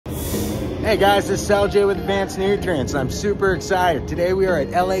Hey guys, this is Eljay with Advanced Nutrients. I'm super excited. Today we are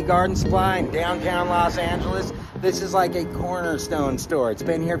at LA Garden Supply in downtown Los Angeles. This is like a cornerstone store. It's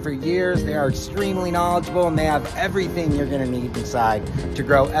been here for years. They are extremely knowledgeable and they have everything you're gonna need inside to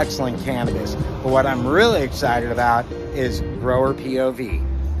grow excellent cannabis. But what I'm really excited about is Grower POV.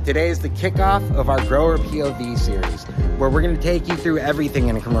 Today is the kickoff of our Grower POV series, where we're going to take you through everything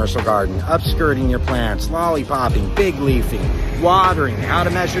in a commercial garden, upskirting your plants, lollipopping, big leafing, watering, how to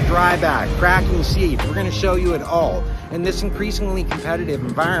measure dryback, cracking seeds. We're going to show you it all. In this increasingly competitive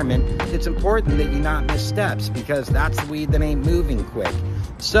environment, it's important that you not miss steps because that's the weed that ain't moving quick.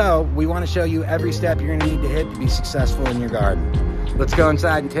 So we want to show you every step you're going to need to hit to be successful in your garden. Let's go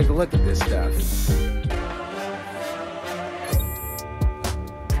inside and take a look at this stuff.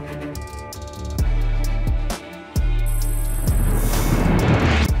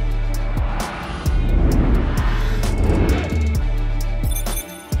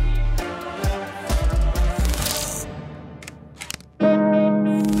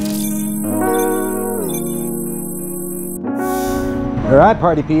 All right,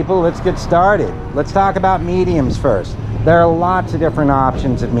 party people, let's get started. Let's talk about mediums first. There are lots of different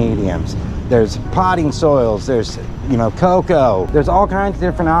options of mediums. There's potting soils, there's, cocoa. There's all kinds of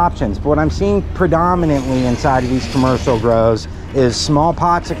different options. But what I'm seeing predominantly inside of these commercial grows is small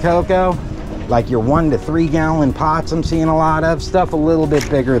pots of cocoa, like your 1 to 3 gallon pots I'm seeing a lot of, stuff a little bit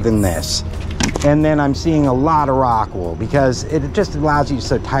bigger than this. And then I'm seeing a lot of rock wool because it just allows you to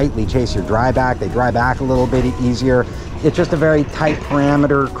so tightly chase your dryback. They dry back a little bit easier. It's just a very tight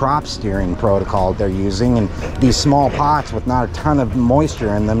parameter crop steering protocol they're using, and these small pots with not a ton of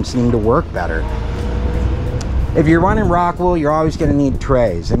moisture in them seem to work better. If you're running rock wool, you're always going to need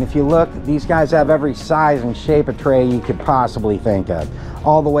trays, and if you look, these guys have every size and shape of tray you could possibly think of,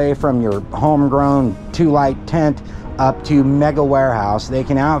 all the way from your homegrown 2-light tent up to mega warehouse. They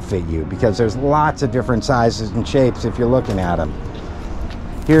can outfit you because there's lots of different sizes and shapes if you're looking at them.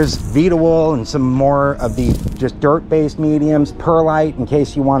 Here's Vita wool and some more of the just dirt-based mediums, perlite in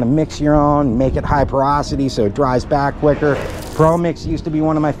case you want to mix your own, make it high porosity so it dries back quicker. Pro Mix used to be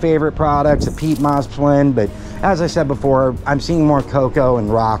one of my favorite products, a peat moss blend, but as I said before, I'm seeing more cocoa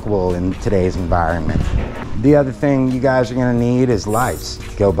and rock wool in today's environment. The other thing you guys are going to need is lights.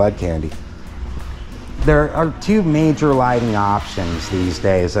 Go Bud Candy. There are 2 major lighting options these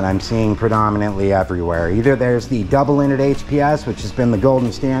days that I'm seeing predominantly everywhere. Either there's the double-ended HPS, which has been the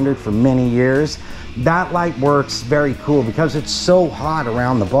golden standard for many years. That light works very cool because it's so hot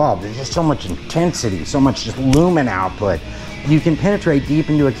around the bulb. There's just so much intensity, so much just lumen output. You can penetrate deep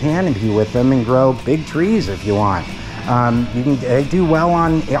into a canopy with them and grow big trees if you want. They do well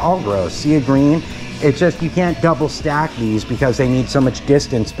on all grows. See a green? It's just you can't double stack these because they need so much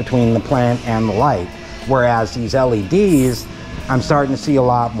distance between the plant and the light. Whereas these LEDs, I'm starting to see a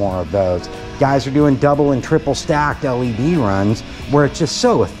lot more of those. Guys are doing double and triple stacked LED runs where it's just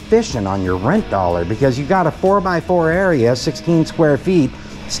so efficient on your rent dollar because you've got a 4x4 area, 16 square feet,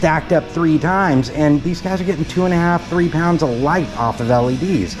 stacked up 3 times, and these guys are getting 2.5, 3 pounds of light off of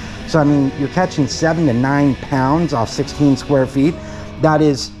LEDs. So I mean, you're catching 7 to 9 pounds off 16 square feet. That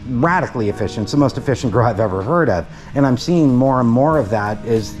is radically efficient. It's the most efficient grow I've ever heard of. And I'm seeing more and more of that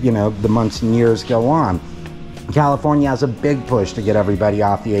as, the months and years go on. California has a big push to get everybody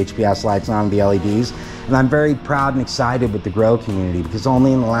off the HPS lights and onto the LEDs. And I'm very proud and excited with the grow community because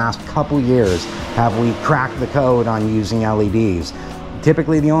only in the last couple years have we cracked the code on using LEDs.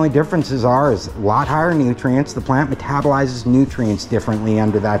 Typically, the only differences is a lot higher nutrients. The plant metabolizes nutrients differently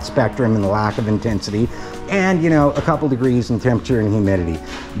under that spectrum and the lack of intensity. And, a couple degrees in temperature and humidity.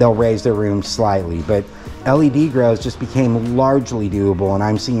 They'll raise their rooms slightly. But LED grows just became largely doable, and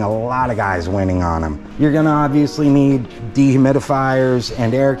I'm seeing a lot of guys winning on them. You're going to obviously need dehumidifiers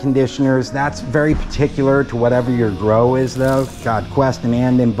and air conditioners. That's very particular to whatever your grow is, though. God, Quest and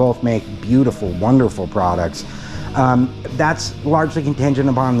Andon both make beautiful, wonderful products. That's largely contingent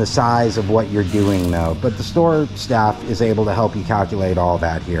upon the size of what you're doing though, but the store staff is able to help you calculate all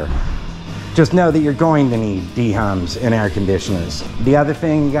that here. Just know that you're going to need dehums and air conditioners. The other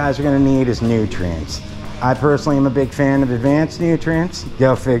thing you guys are going to need is nutrients. I personally am a big fan of Advanced Nutrients,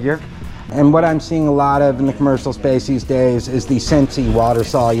 go figure. And what I'm seeing a lot of in the commercial space these days is the Sensi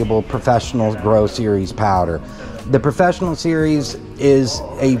water-soluble Professional Grow Series powder. The Professional Series is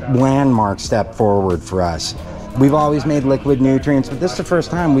a landmark step forward for us. We've always made liquid nutrients, but this is the first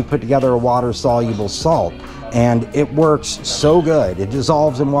time we put together a water-soluble salt, and it works so good. It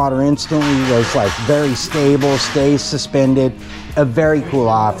dissolves in water instantly, it's like very stable, stays suspended, a very cool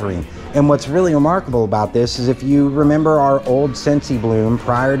offering. And what's really remarkable about this is if you remember our old Sensi Bloom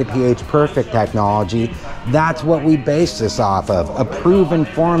prior to pH Perfect technology, that's what we based this off of, a proven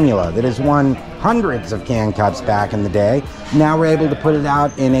formula that has won hundreds of can cups back in the day. Now we're able to put it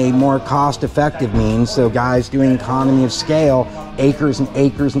out in a more cost-effective means, so guys doing economy of scale, acres and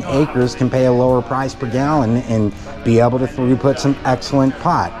acres and acres, can pay a lower price per gallon and be able to throughput some excellent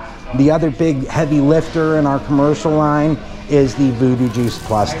pot. The other big heavy lifter in our commercial line is the Voodoo Juice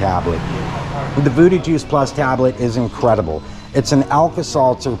Plus tablet. The Voodoo Juice Plus tablet is incredible. It's an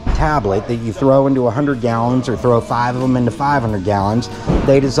Alka-Seltzer tablet that you throw into 100 gallons or throw 5 of them into 500 gallons.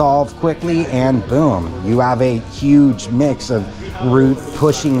 They dissolve quickly and boom, you have a huge mix of root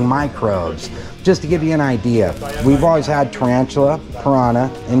pushing microbes. Just to give you an idea, we've always had tarantula,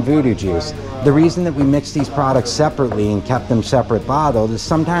 piranha, and voodoo juice. The reason that we mix these products separately and kept them separate bottled is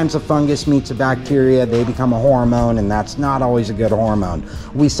sometimes a fungus meets a bacteria, they become a hormone, and that's not always a good hormone.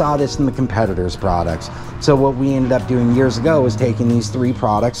 We saw this in the competitors' products. So what we ended up doing years ago was taking these 3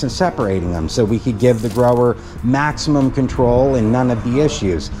 products and separating them so we could give the grower maximum control and none of the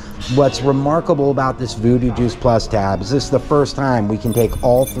issues. What's remarkable about this Voodoo Juice Plus tab is this is the first time we can take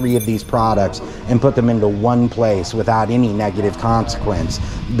all 3 of these products and put them into one place without any negative consequence.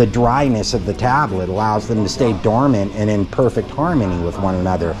 The dryness of the tablet allows them to stay dormant and in perfect harmony with one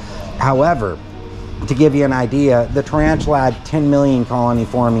another. However, to give you an idea, the tarantula had 10 million colony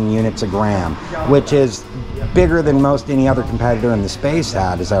forming units a gram, which is bigger than most any other competitor in the space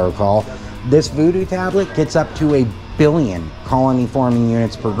had, as I recall. This Voodoo tablet gets up to 1 billion colony forming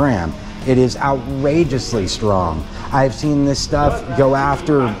units per gram. It is outrageously strong. I've seen this stuff go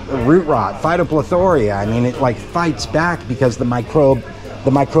after root rot, phytoplethora. I mean, it like fights back because the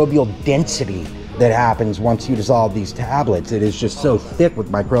microbial density that happens once you dissolve these tablets. It is just so thick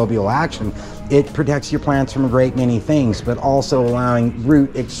with microbial action. It protects your plants from a great many things, but also allowing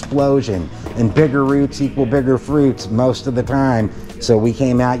root explosion. And bigger roots equal bigger fruits most of the time. So we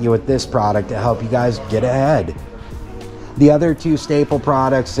came at you with this product to help you guys get ahead. The other 2 staple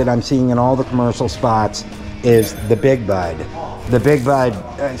products that I'm seeing in all the commercial spots is the Big Bud. The Big Bud,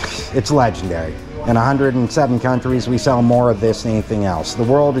 it's legendary. In 107 countries, we sell more of this than anything else. The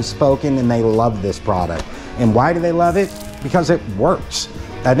world has spoken and they love this product. And why do they love it? Because it works.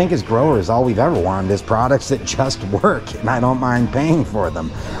 I think as growers, all we've ever wanted is products that just work, and I don't mind paying for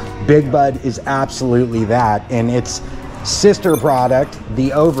them. Big Bud is absolutely that, and its sister product,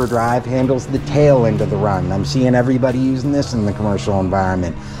 the Overdrive, handles the tail end of the run. I'm seeing everybody using this in the commercial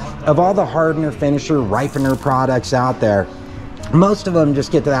environment. Of all the hardener, finisher, ripener products out there, most of them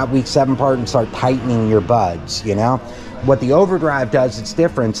just get to that week 7 part and start tightening your buds, you know? What the Overdrive does, its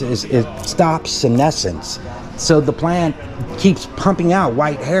difference is it stops senescence. So the plant keeps pumping out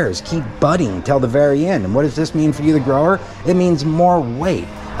white hairs, keep budding till the very end. And what does this mean for you, the grower? It means more weight.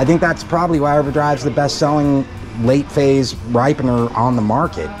 I think that's probably why Overdrive's the best-selling late phase ripener on the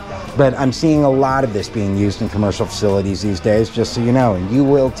market. But I'm seeing a lot of this being used in commercial facilities these days, just so you know, and you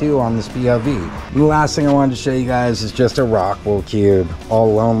will too on this POV. And the last thing I wanted to show you guys is just a rock wool cube,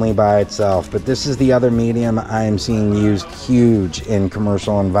 all lonely by itself. But this is the other medium I am seeing used huge in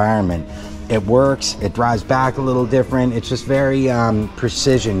commercial environment. It works, it dries back a little different. It's just very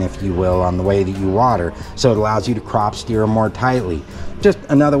precision, if you will, on the way that you water. So it allows you to crop steer more tightly. Just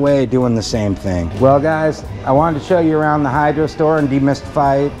another way of doing the same thing. Well guys, I wanted to show you around the hydro store and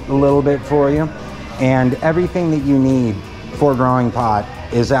demystify it a little bit for you. And everything that you need for growing pot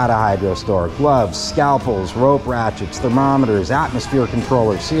is at a hydro store. Gloves, scalpels, rope ratchets, thermometers, atmosphere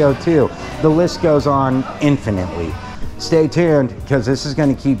controllers, CO2. The list goes on infinitely. Stay tuned, because this is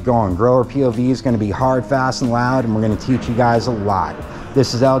going to keep going. Grower POV is going to be hard, fast, and loud, and we're going to teach you guys a lot.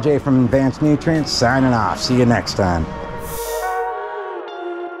 This is Eljay from Advanced Nutrients, signing off. See you next time.